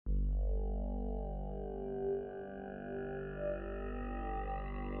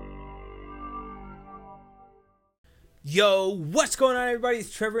Yo, what's going on everybody?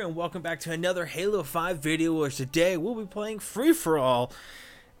 It's Trevor and welcome back to another Halo 5 video where today we'll be playing Free-For-All.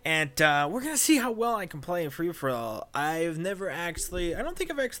 And we're going to see how well I can play in Free-For-All. I don't think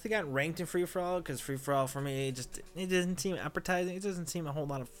I've actually gotten ranked in Free-For-All because Free-For-All for me, it doesn't seem appetizing. It doesn't seem a whole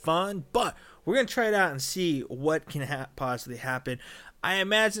lot of fun. But we're going to try it out and see what can possibly happen. I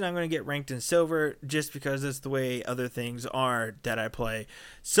imagine I'm going to get ranked in Silver just because that's the way other things are that I play.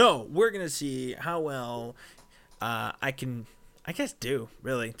 So we're going to see how well I can, I guess,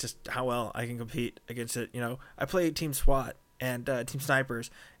 really just how well I can compete against it. You know, I play Team SWAT and Team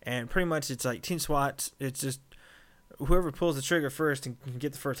Snipers, and pretty much it's like Team SWAT. It's just whoever pulls the trigger first and can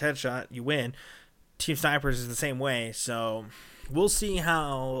get the first headshot, you win. Team Snipers is the same way, so we'll see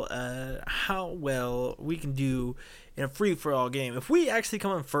how well we can do in a free-for-all game. If we actually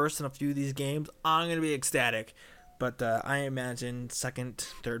come in first in a few of these games, I'm gonna be ecstatic. But I imagine second,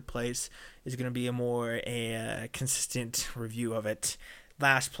 third place is going to be a consistent review of it.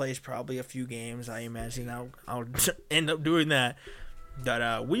 Last place, probably a few games. I imagine I'll end up doing that.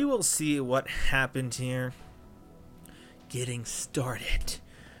 But we will see what happens here. Getting started.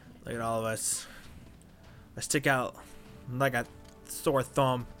 Look at all of us. I stick out like a sore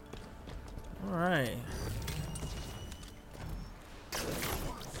thumb. Alright.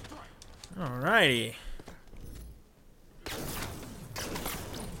 Alrighty.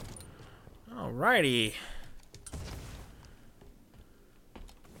 Alrighty.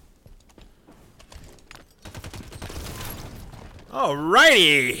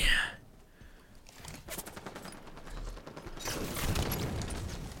 Alrighty.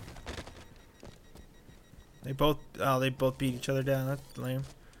 They both beat each other down. That's lame.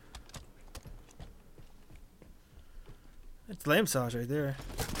 That's lame sauce right there.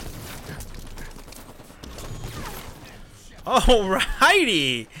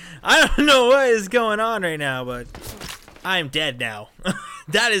 Alrighty. I don't know what is going on right now, but I'm dead now.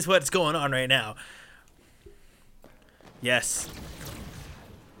 That is what's going on right now. Yes.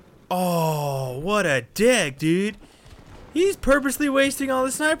 Oh, what a dick, dude. He's purposely wasting all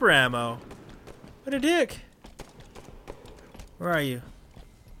the sniper ammo. What a dick. Where are you?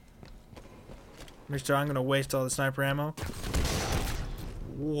 Mister, I'm gonna waste all the sniper ammo.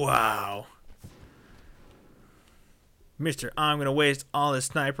 Wow. Mister, I'm gonna waste all the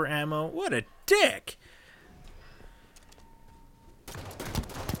sniper ammo. What a dick!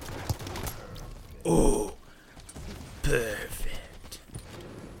 Oh, perfect.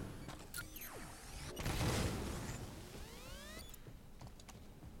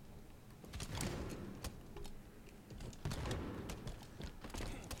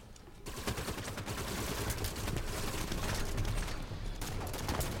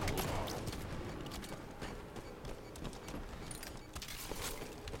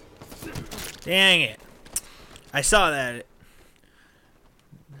 Dang it. I saw that.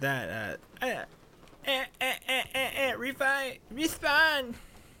 Respawn.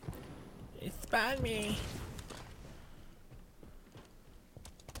 Respawn me.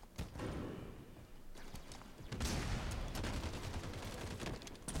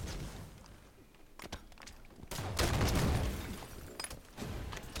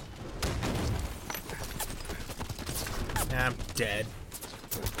 I'm dead.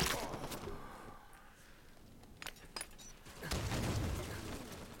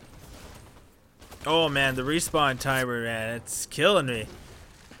 Oh man, the respawn timer, man, it's killing me.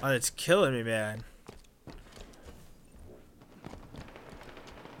 Oh, it's killing me, man.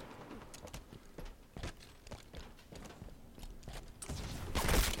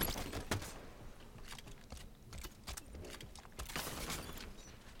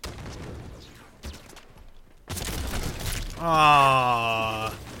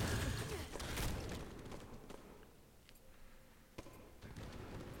 Ah.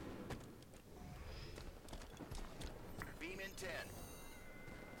 Beam in 10.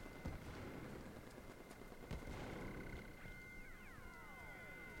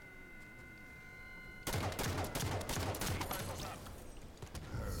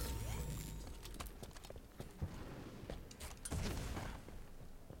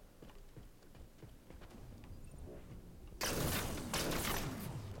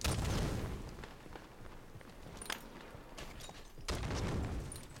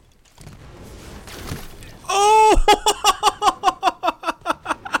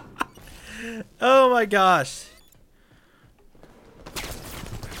 Oh my gosh.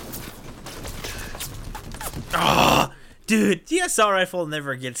 Ah, dude, the assault rifle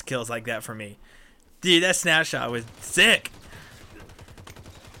never gets kills like that for me. Dude, that snapshot was sick.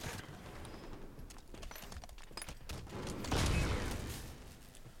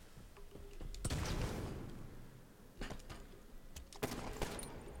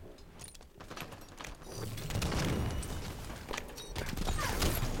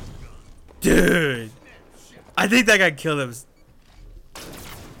 Dude. I think that guy killed him.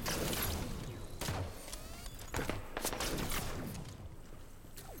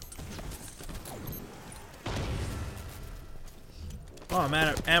 Oh, I'm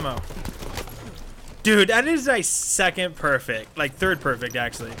out of ammo. Dude, that is like second perfect. Like third perfect,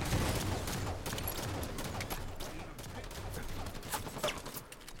 actually.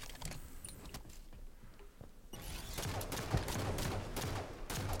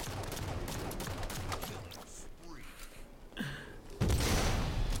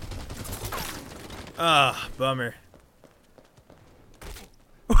 Ah, bummer.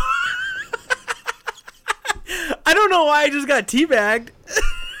 I don't know why I just got teabagged.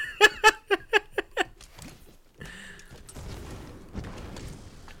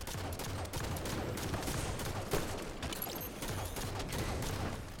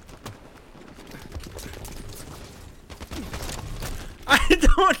 I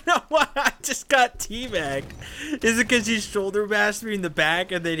don't know why I just got teabagged. Is it because he shoulder bashed me in the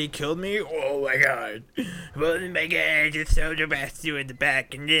back and then he killed me? Oh my god. Oh my god, I just shoulder bashed you in the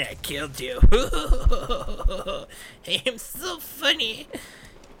back and then I killed you. I am so funny.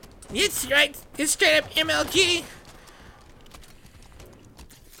 It's right. It's straight up MLG.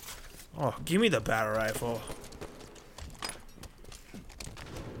 Oh, give me the battle rifle.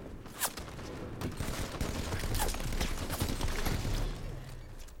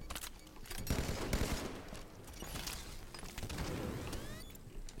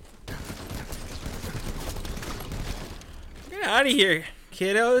 Get out of here,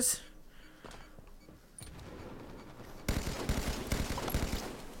 kiddos.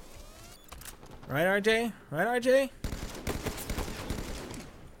 Right, RJ? Right, RJ?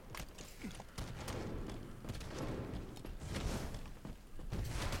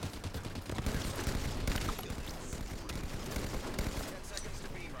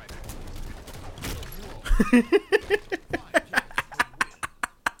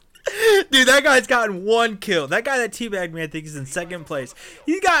 Dude, that guy's gotten one kill. That guy that teabagged me, I think, is in second place.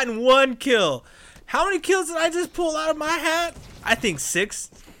 He's gotten one kill. How many kills did I just pull out of my hat? I think 6.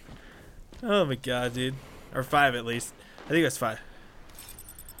 Oh my god, dude. Or 5 at least. I think it was 5.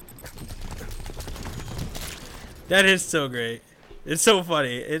 That is so great. It's so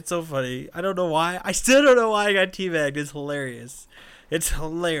funny. It's so funny. I don't know why. I still don't know why I got teabagged. It's hilarious. It's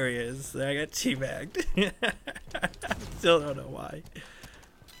hilarious that I got teabagged. Still don't know why.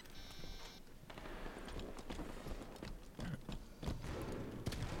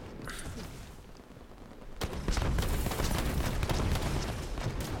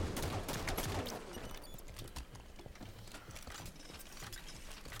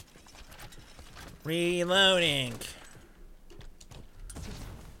 Reloading.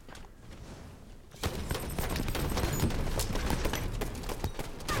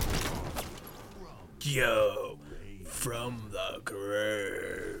 Yo, from the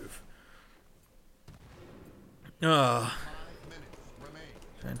grave. Oh,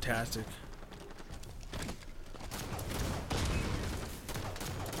 fantastic.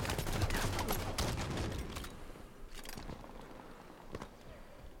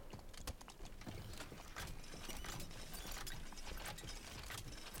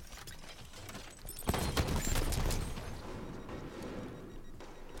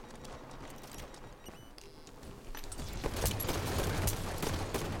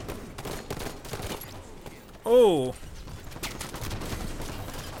 Oh.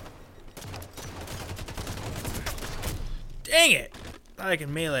 Dang it. Thought I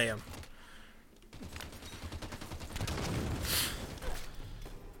can melee him.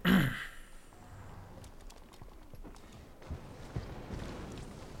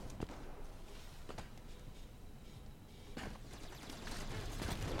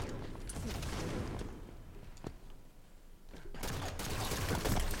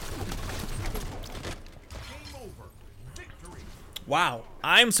 Wow,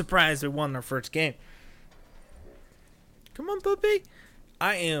 I'm surprised we won our first game. Come on, puppy.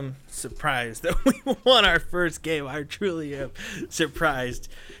 I am surprised that we won our first game. I truly am surprised.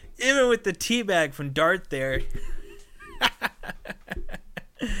 Even with the teabag from Dart there.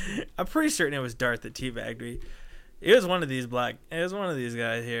 I'm pretty certain it was Dart that teabagged me. It was one of these it was one of these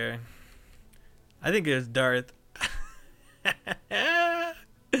guys here. I think it was Darth.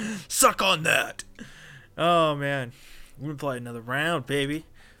 Suck on that. Oh, man. We're going to play another round, baby.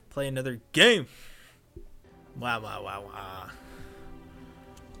 Play another game. Wow, wow, wow, wow.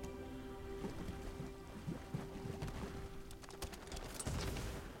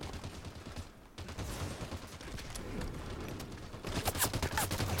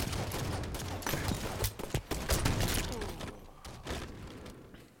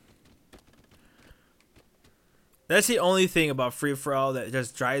 That's the only thing about free for all that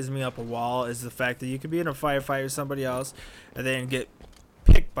just drives me up a wall, is the fact that you could be in a firefight with somebody else and then get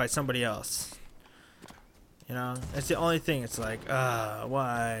picked by somebody else. You know, that's the only thing. It's like,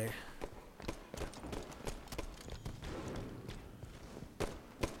 why?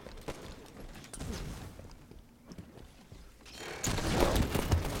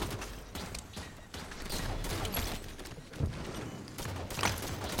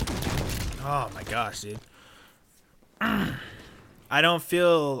 Oh my gosh, dude. I don't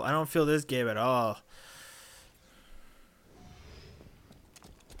feel this game at all.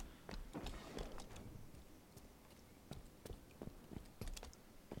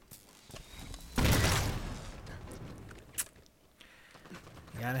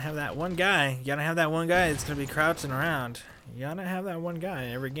 You gotta have that one guy. You gotta have that one guy that's gonna be crouching around. You gotta have that one guy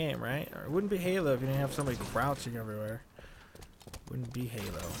in every game, right? Or it wouldn't be Halo if you didn't have somebody crouching everywhere. Wouldn't be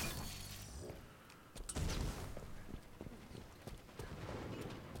Halo.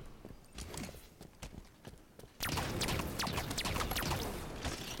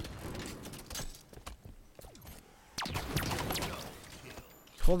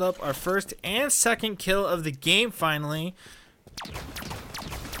 Pulled up our first and second kill of the game finally.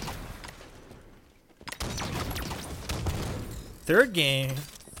 Third game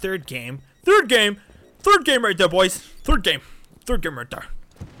right there, boys. Third game right there.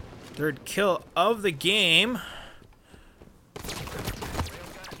 Third kill of the game.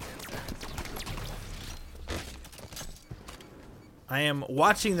 I am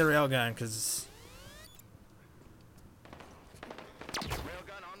watching the railgun because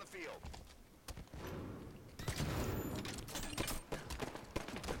railgun on the field.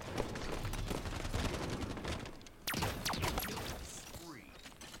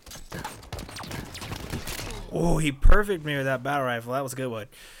 oh, he perfected me with that battle rifle. That was a good one.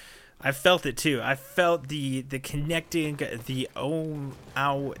 I felt it too. I felt the connecting, the oh,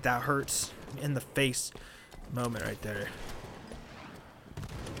 ow, that hurts in the face moment right there.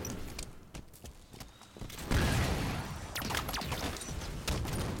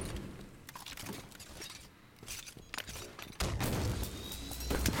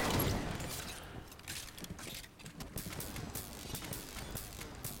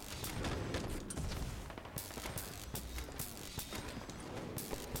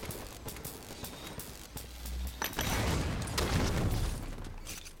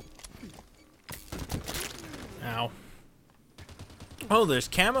 Ow. Oh, there's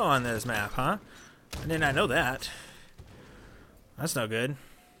camo on this map, huh? I did not know that. That's no good.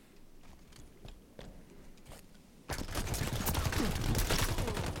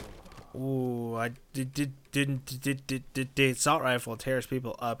 Ooh, the assault rifle tears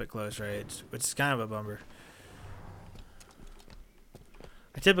people up at close range, which is kind of a bummer.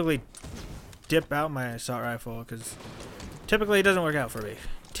 I typically dip out my assault rifle because typically it doesn't work out for me.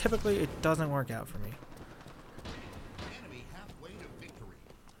 Typically it doesn't work out for me. Enemy halfway to victory.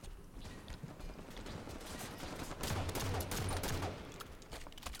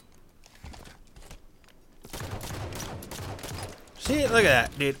 See, look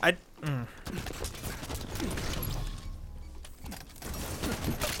at that, dude.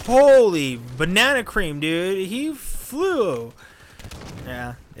 Holy banana cream, dude. He flew.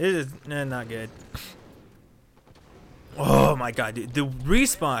 Yeah, it is not good. Oh my god, dude. The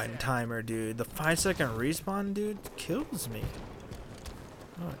respawn timer, dude. The 5-second respawn, dude, kills me.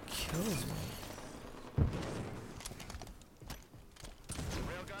 Oh, it kills me.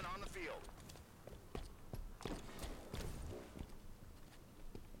 Railgun on the field.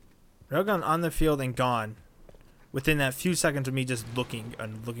 Railgun on the field and gone. Within that few seconds of me just looking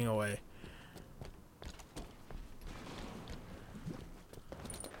and looking away.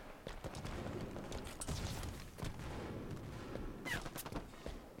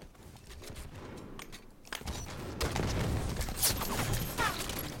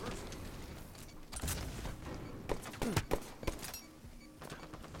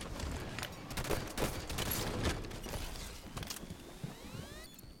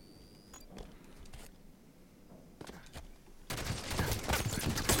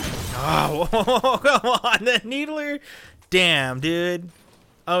 Oh, come on, the needler. Damn, dude.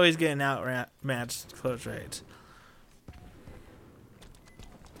 Always getting outmatched close range.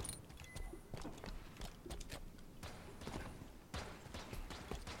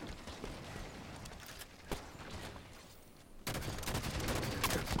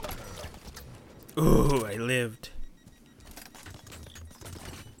 Ooh, I lived.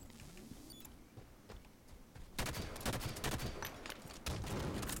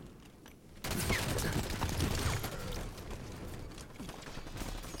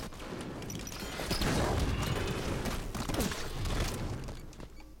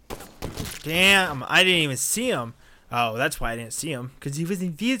 Damn, I didn't even see him. Oh, that's why I didn't see him, because he was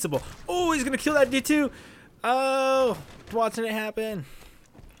invisible. Oh, he's gonna kill that dude too. Oh, watching it happen.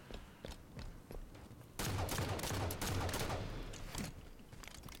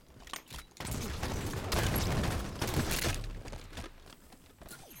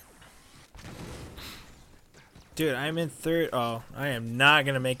 Dude, I'm in third. Oh, I am not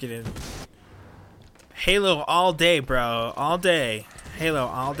gonna make it in. Halo all day, bro. All day. Halo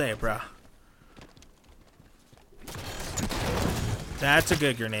all day, bro. That's a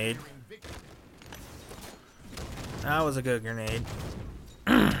good grenade. That was a good grenade.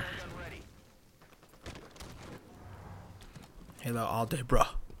 Halo all day, bro.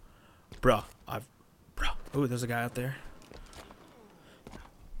 Bro. Bro. Ooh, there's a guy out there.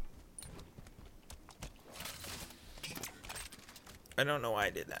 I don't know why I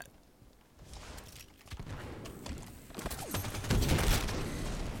did that.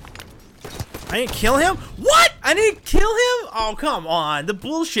 I didn't kill him? What? I didn't kill him? Oh, come on. The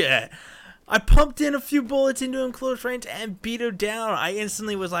bullshit. I pumped in a few bullets into him close range and beat him down. I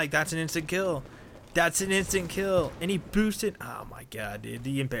instantly was like, that's an instant kill. That's an instant kill. And he boosted. Oh, my God, dude.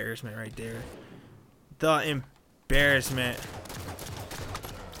 The embarrassment right there. The embarrassment.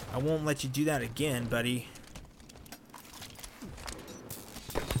 I won't let you do that again, buddy.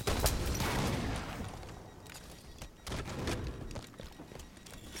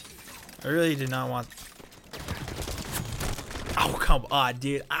 I really did not want. Oh, come on,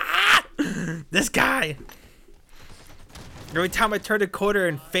 dude. Ah! This guy. Every time I turn a corner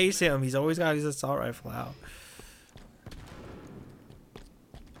and face him, he's always got his assault rifle out.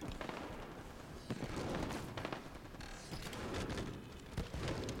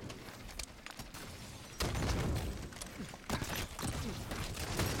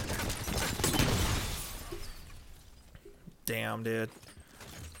 Damn, dude.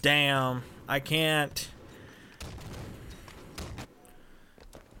 Damn, I can't.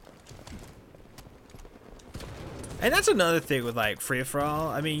 And that's another thing with like free-for-all.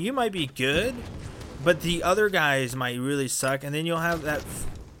 I mean, you might be good, but the other guys might really suck, and then you'll have that.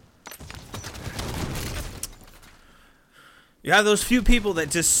 You have those few people that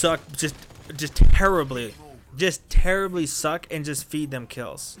just suck, just terribly suck, and just feed them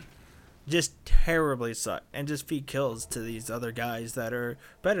kills. Just terribly suck and just feed kills to these other guys that are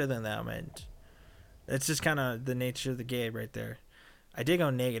better than them, and it's just kind of the nature of the game right there. I did go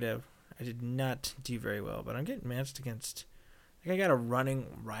negative. I did not do very well, but I'm getting matched against. I think I got a running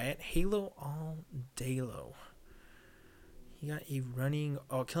riot. Halo all day low. He got a running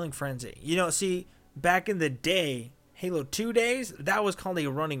killing frenzy. You know, see, back in the day, Halo 2 days, that was called a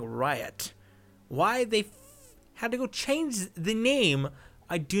running riot. Why they had to go change the name,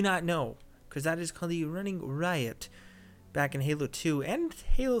 I do not know, because that is called the running riot back in Halo 2 and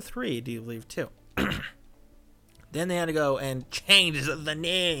Halo 3, do you believe, too. Then they had to go and change the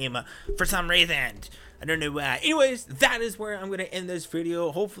name for some reason. I don't know why. Anyways, that is where I'm going to end this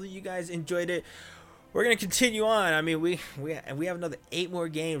video. Hopefully you guys enjoyed it. We're going to continue on. I mean, we have another 8 more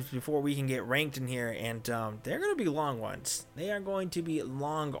games before we can get ranked in here, and they're going to be long ones. They are going to be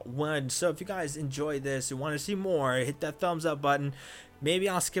long ones. So if you guys enjoyed this and want to see more, hit that thumbs up button. Maybe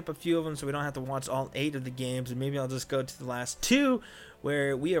I'll skip a few of them so we don't have to watch all 8 of the games, and maybe I'll just go to the last 2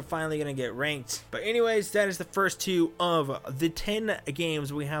 where we are finally going to get ranked. But anyways, that is the first 2 of the 10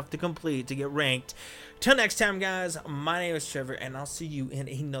 games we have to complete to get ranked. Till next time, guys, my name is Trevor, and I'll see you in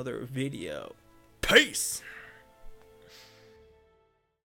another video. Peace!